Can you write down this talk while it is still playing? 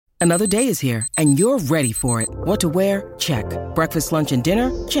Another day is here, and you're ready for it. What to wear? Check. Breakfast, lunch, and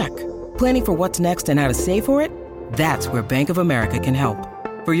dinner? Check. Planning for what's next and how to save for it? That's where Bank of America can help.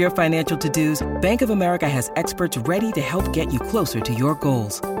 For your financial to-dos, Bank of America has experts ready to help get you closer to your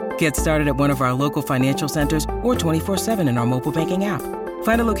goals. Get started at one of our local financial centers or 24/7 in our mobile banking app.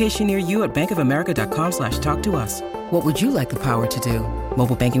 Find a location near you at bankofamerica.com/talktous. What would you like the power to do?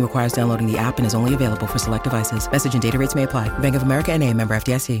 Mobile banking requires downloading the app and is only available for select devices. Message and data rates may apply. Bank of America N.A., member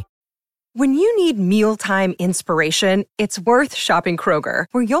FDIC. When you need mealtime inspiration, it's worth shopping Kroger,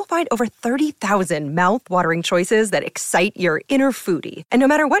 where you'll find over 30,000 mouth-watering choices that excite your inner foodie. And no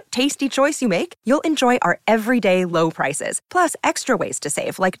matter what tasty choice you make, you'll enjoy our everyday low prices, plus extra ways to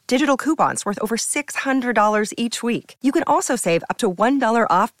save, like digital coupons worth over $600 each week. You can also save up to $1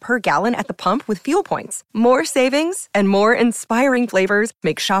 off per gallon at the pump with fuel points. More savings and more inspiring flavors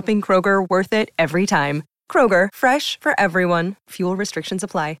make shopping Kroger worth it every time. Kroger, fresh for everyone. Fuel restrictions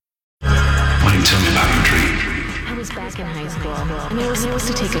apply. Why don't you tell me about your dream? I was back in high school, and I was supposed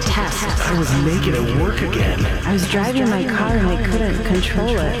to take a test. I was making it work again. I was driving my car, and I couldn't control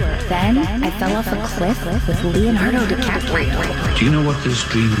it. Then, I fell off a cliff with Leonardo DiCaprio. Do you know what this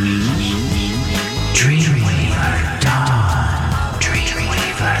dream means? Dreamweaver Dawn.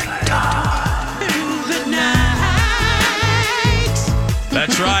 Dreamweaver Dawn. Through the night.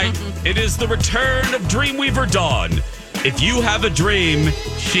 That's right. It is the return of Dreamweaver Dawn. If you have a dream,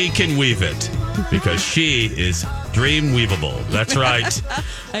 she can weave it because she is dream weavable. That's right.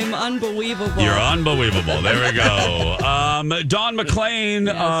 I'm unbelievable. You're unbelievable. There we go. Dawn McLean,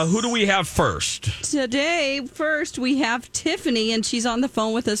 yes. Who do we have first? Today, first, we have Tiffany, and she's on the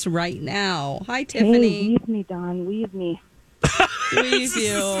phone with us right now. Hi, Tiffany. Hey, weave me, Dawn. Weave me. Weave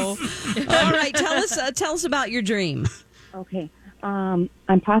you. All right. Tell us about your dream. Okay. I'm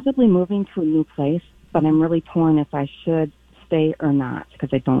possibly moving to a new place, but I'm really torn if I should stay or not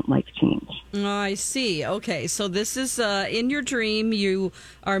because I don't like change. Oh, I see. Okay, so this is in your dream. You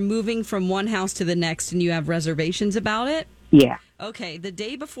are moving from one house to the next, and you have reservations about it? Yeah. Okay, the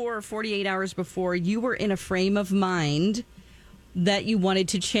day before or 48 hours before, you were in a frame of mind that you wanted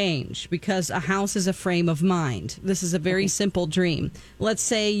to change because a house is a frame of mind. This is a very simple dream. Let's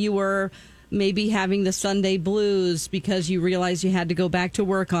say you were maybe having the Sunday blues because you realized you had to go back to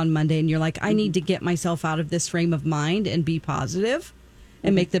work on Monday and you're like, I need to get myself out of this frame of mind and be positive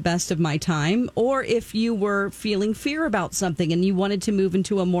and make the best of my time. Or if you were feeling fear about something and you wanted to move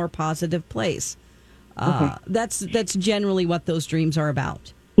into a more positive place. That's generally what those dreams are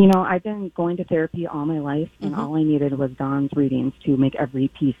about. You know, I've been going to therapy all my life, and all I needed was Dawn's readings to make every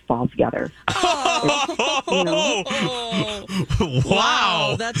piece fall together.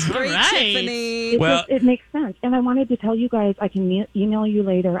 Wow. That's great, right. Tiffany. It makes sense. And I wanted to tell you guys, I can email you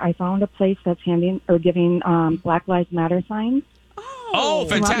later. I found a place that's giving Black Lives Matter signs. Oh,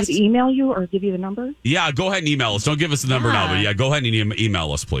 fantastic. You want me to email you or give you the number? Yeah, go ahead and email us. Don't give us the number now, but go ahead and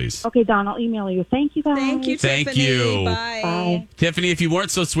email us, please. Okay, Dawn, I'll email you. Thank you, guys. Thank you, Thank Tiffany. you. Bye. Tiffany, if you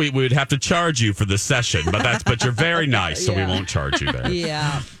weren't so sweet, we would have to charge you for this session, but you're very nice, so we won't charge you there.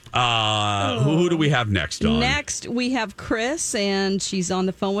 Yeah. Who do we have next, Dawn? Next, we have Chris, and she's on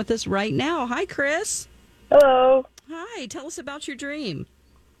the phone with us right now. Hi, Chris. Hello. Hi. Tell us about your dream.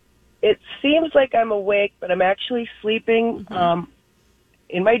 It seems like I'm awake, but I'm actually sleeping.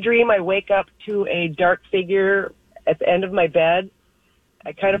 In my dream, I wake up to a dark figure at the end of my bed.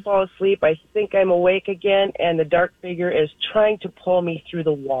 I kind of fall asleep. I think I'm awake again, and the dark figure is trying to pull me through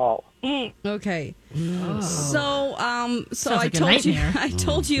the wall. Okay. Oh. So I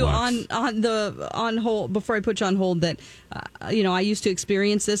told you on hold before I put you on hold that I used to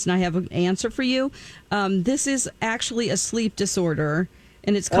experience this, and I have an answer for you. This is actually a sleep disorder.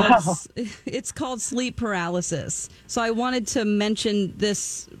 And it's called sleep paralysis. So I wanted to mention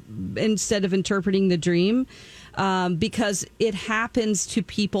this instead of interpreting the dream because it happens to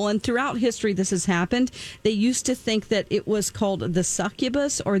people. And throughout history, this has happened. They used to think that it was called the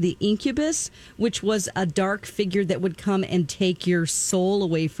succubus or the incubus, which was a dark figure that would come and take your soul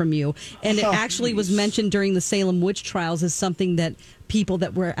away from you. And it actually was mentioned during the Salem witch trials as something that people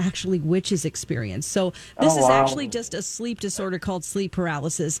that were actually witches experience. So this is actually just a sleep disorder called sleep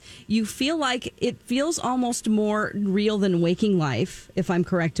paralysis. You feel like it feels almost more real than waking life, if I'm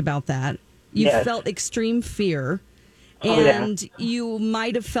correct about that. You felt extreme fear, and you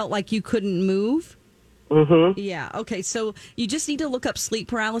might have felt like you couldn't move. Mm-hmm. Yeah. Okay. So you just need to look up sleep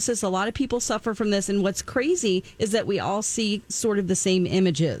paralysis. A lot of people suffer from this. And what's crazy is that we all see sort of the same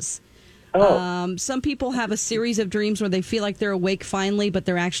images. Some people have a series of dreams where they feel like they're awake finally, but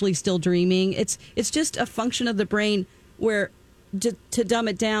they're actually still dreaming. It's just a function of the brain where, to dumb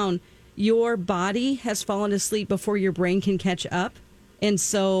it down, your body has fallen asleep before your brain can catch up. And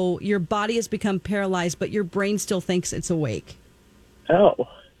so your body has become paralyzed, but your brain still thinks it's awake. Oh.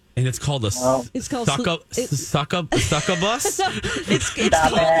 And it's called It's called succubus. It's called the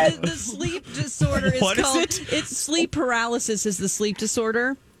sleep disorder. What is it? It's sleep paralysis is the sleep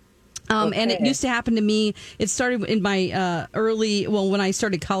disorder. And it used to happen to me. It started in my when I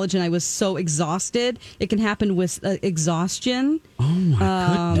started college and I was so exhausted. It can happen with exhaustion. Oh,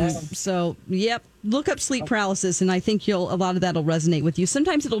 my goodness. So, yep. Look up sleep paralysis, and I think a lot of that will resonate with you.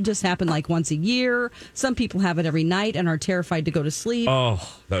 Sometimes it'll just happen like once a year. Some people have it every night and are terrified to go to sleep. Oh,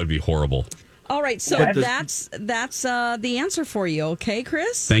 that would be horrible. All right, so that's the answer for you, okay,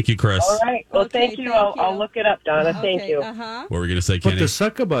 Chris? Thank you, Chris. All right. Well, Okay, thank you. thank you. I'll look it up, Donna. Thank you. Uh-huh. What were we going to say, Kenny? But the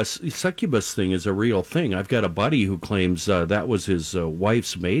succubus thing is a real thing. I've got a buddy who claims that was his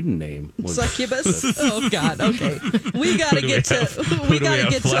wife's maiden name. Succubus? Oh, God. Okay. We got to get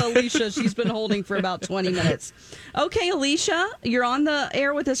to Alicia. She's been holding for about 20 minutes. Okay, Alicia, you're on the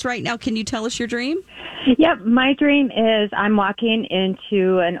air with us right now. Can you tell us your dream? Yep, my dream is I'm walking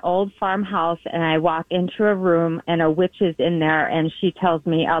into an old farmhouse and I walk into a room and a witch is in there and she tells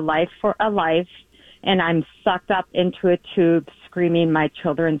me a life for a life and I'm sucked up into a tube screaming my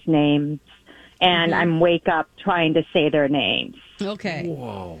children's names and I'm wake up trying to say their names. Okay.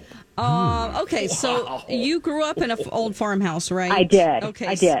 Whoa. Okay, so you grew up in an old farmhouse, right? I did. Okay,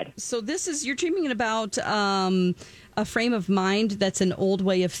 I did. So you're dreaming about a frame of mind that's an old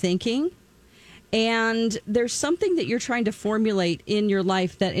way of thinking. And there's something that you're trying to formulate in your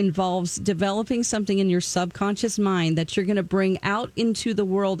life that involves developing something in your subconscious mind that you're going to bring out into the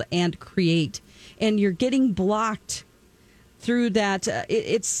world and create. And you're getting blocked through that.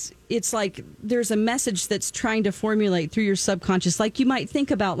 It's like there's a message that's trying to formulate through your subconscious. Like you might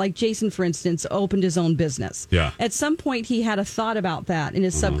think about, like Jason, for instance, opened his own business. Yeah. At some point, he had a thought about that in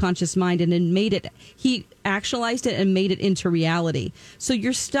his subconscious mind and then he actualized it and made it into reality. So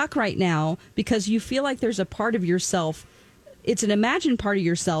you're stuck right now because you feel like there's a part of yourself. It's an imagined part of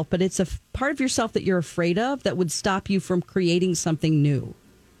yourself, but it's a part of yourself that you're afraid of that would stop you from creating something new.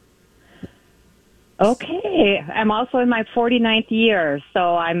 Okay. I'm also in my 49th year,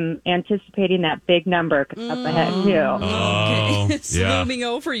 so I'm anticipating that big number up ahead, too. Oh, It's yeah. looming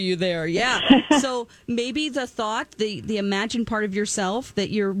over you there. Yeah. So maybe the thought, the imagined part of yourself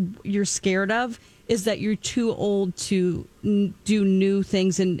that you're scared of is that you're too old to do new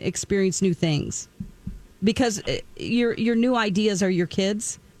things and experience new things. Because your new ideas are your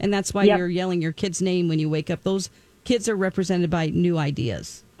kids, and that's why you're yelling your kid's name when you wake up. Those kids are represented by new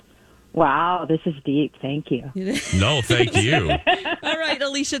ideas. Wow, this is deep. Thank you. No, thank you. All right,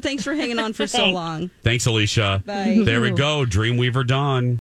 Alicia, thanks for hanging on for so long. Thanks, Alicia. Bye. There we go. Dreamweaver Dawn.